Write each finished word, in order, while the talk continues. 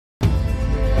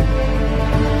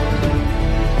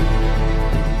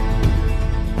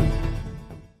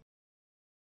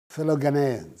Fellow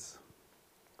Ghanaians,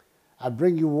 I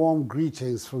bring you warm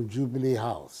greetings from Jubilee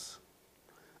House,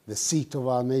 the seat of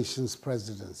our nation's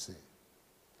presidency,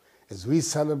 as we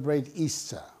celebrate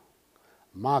Easter,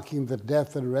 marking the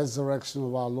death and resurrection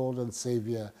of our Lord and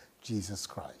Savior, Jesus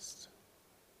Christ.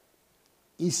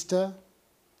 Easter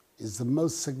is the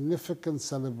most significant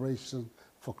celebration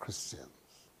for Christians.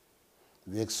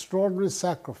 The extraordinary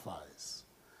sacrifice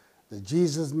that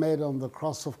Jesus made on the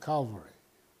cross of Calvary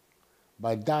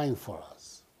by dying for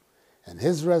us, and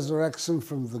his resurrection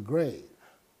from the grave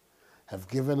have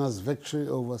given us victory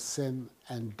over sin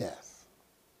and death.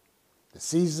 The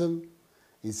season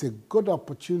is a good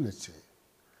opportunity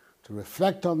to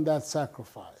reflect on that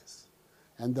sacrifice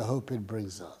and the hope it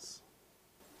brings us.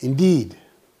 Indeed,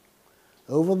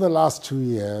 over the last 2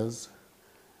 years,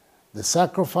 the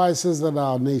sacrifices that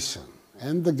our nation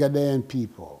and the Ghanaian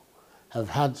people have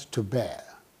had to bear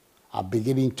are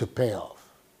beginning to pay off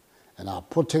and are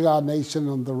putting our nation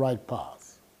on the right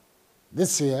path.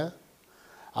 This year,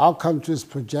 our country is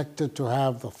projected to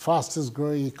have the fastest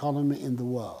growing economy in the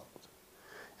world,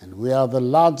 and we are the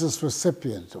largest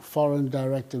recipient of foreign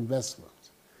direct investment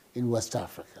in West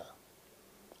Africa.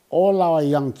 All our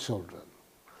young children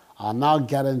are now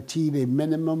guaranteed a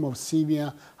minimum of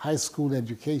senior high school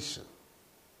education.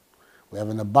 We have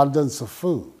an abundance of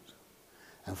food,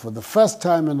 and for the first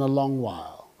time in a long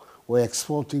while, we're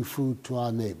exporting food to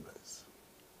our neighbors.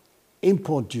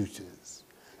 Import duties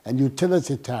and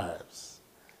utility tariffs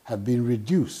have been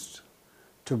reduced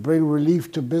to bring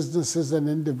relief to businesses and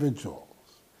individuals,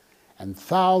 and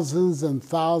thousands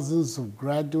of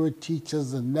graduate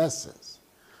teachers and nurses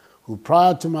who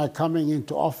prior to my coming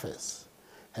into office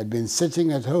had been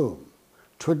sitting at home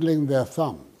twiddling their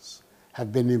thumbs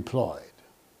have been employed.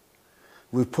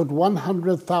 We've put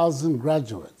 100,000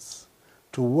 graduates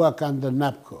to work under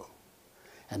NABCO,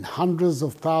 and hundreds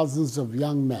of thousands of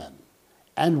young men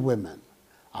and women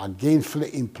are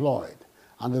gainfully employed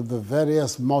under the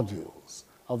various modules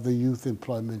of the Youth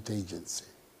Employment Agency.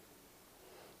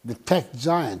 The tech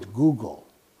giant Google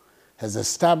has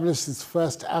established its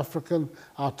first African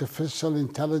artificial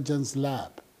intelligence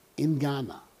lab in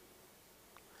Ghana.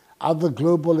 Other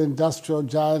global industrial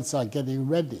giants are getting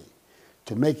ready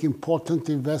to make important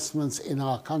investments in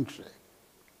our country.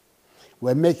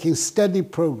 We're making steady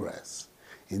progress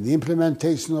in the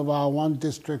implementation of our one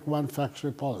district, one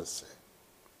factory policy.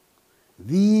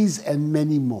 These and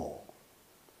many more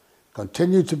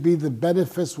continue to be the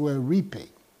benefits we're reaping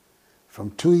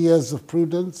from 2 years of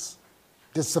prudence,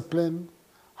 discipline,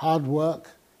 hard work,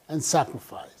 and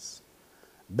sacrifice.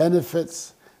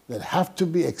 Benefits that have to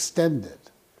be extended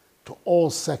to all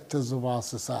sectors of our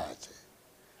society.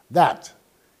 That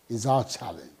is our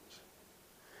challenge.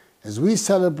 As we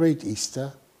celebrate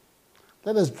Easter,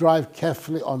 let us drive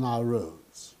carefully on our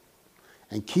roads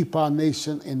and keep our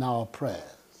nation in our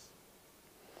prayers.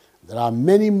 There are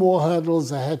many more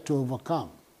hurdles ahead to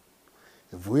overcome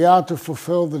if we are to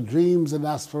fulfill the dreams and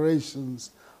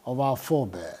aspirations of our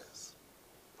forebears,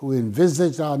 who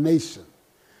envisaged our nation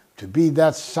to be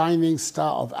that shining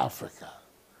star of Africa,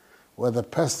 where the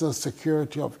personal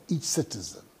security of each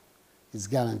citizen is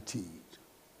guaranteed.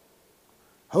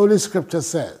 Holy Scripture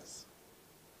says,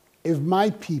 "If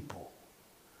my people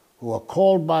who are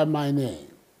called by my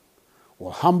name will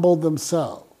humble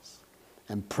themselves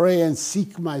and pray and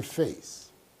seek my face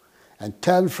and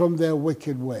turn from their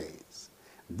wicked ways,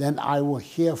 then I will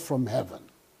hear from heaven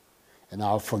and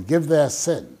I'll forgive their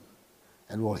sin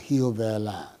and will heal their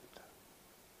land."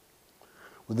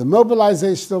 With the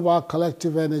mobilization of our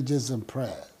collective energies and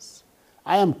prayers,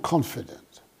 I am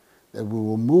confident that we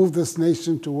will move this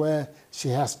nation to where she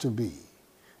has to be,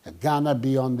 a Ghana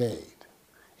beyond aid,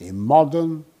 a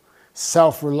modern,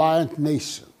 self-reliant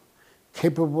nation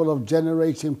capable of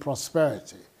generating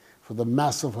prosperity for the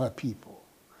mass of her people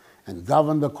and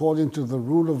governed according to the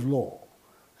rule of law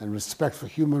and respect for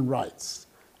human rights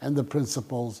and the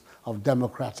principles of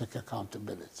democratic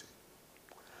accountability.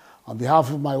 On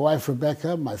behalf of my wife,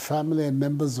 Rebecca, my family, and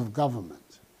members of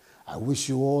government, I wish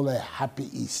you all a happy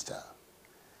Easter.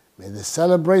 May the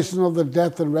celebration of the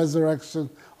death and resurrection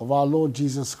of our Lord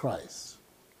Jesus Christ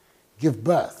give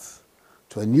birth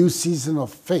to a new season of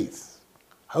faith,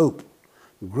 hope,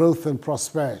 growth, and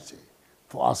prosperity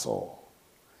for us all.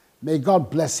 May God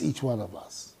bless each one of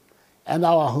us and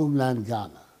our homeland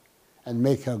Ghana and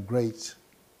make her great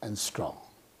and strong.